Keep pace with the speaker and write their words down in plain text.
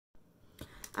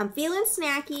I'm feeling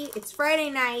snacky. It's Friday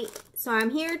night, so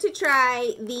I'm here to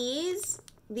try these,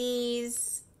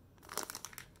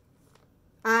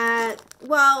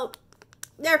 well,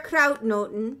 they're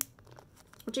Kruidnoten,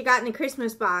 which I got in a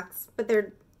Christmas box, but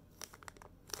they're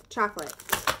chocolate.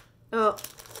 Oh,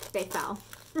 they fell.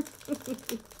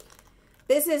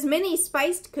 This is mini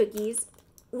spiced cookies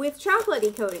with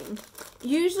chocolatey coating.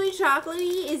 Usually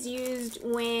chocolatey is used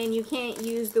when you can't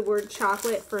use the word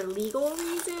chocolate for legal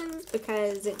reasons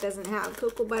because it doesn't have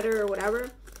cocoa butter or whatever.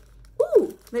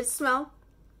 Ooh, let's smell.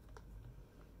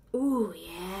 Ooh,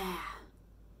 yeah.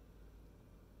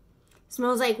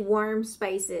 Smells like warm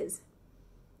spices.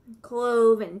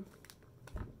 Clove and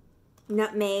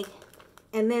nutmeg.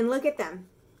 And then look at them.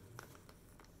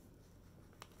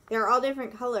 They're all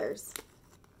different colors.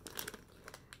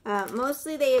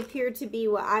 Mostly they appear to be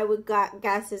what I would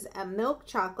guess is a milk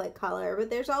chocolate color, but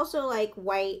there's also like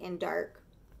white and dark.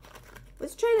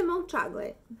 Let's try the milk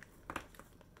chocolate.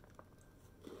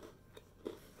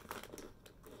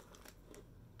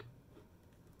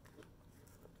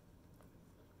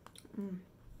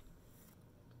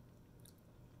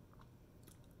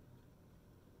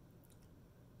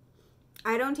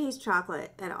 I don't taste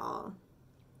chocolate at all.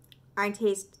 I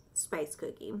taste spice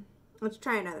cookie. Let's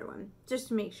try another one, just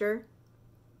to make sure.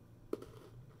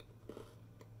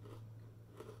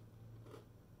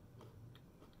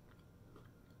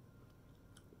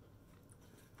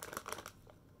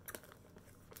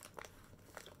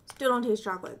 Still don't taste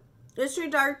chocolate. Let's try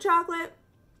dark chocolate.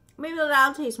 Maybe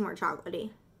that'll taste more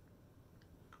chocolatey.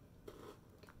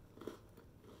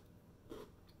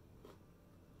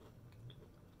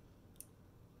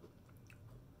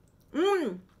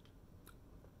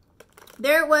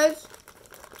 There it was.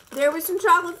 There was some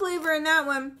chocolate flavor in that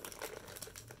one.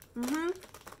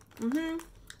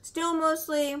 Still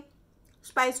mostly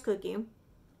spice cookie.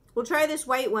 We'll try this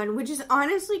white one, which is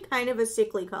honestly kind of a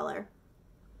sickly color.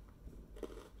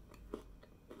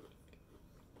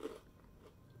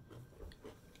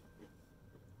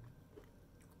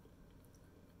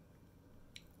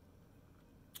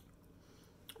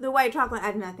 The white chocolate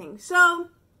had nothing. So,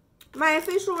 my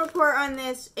official report on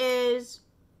this is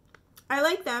I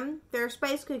like them. They're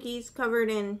spice cookies covered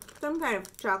in some kind of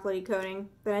chocolatey coating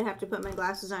that I'd have to put my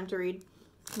glasses on to read.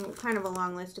 Kind of a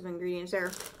long list of ingredients there.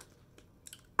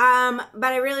 But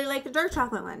I really like the dark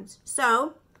chocolate ones.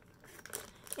 So,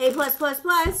 A++++,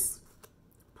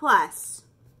 plus.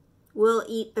 We'll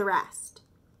eat the rest.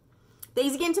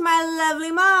 Thanks again to my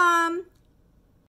lovely mom.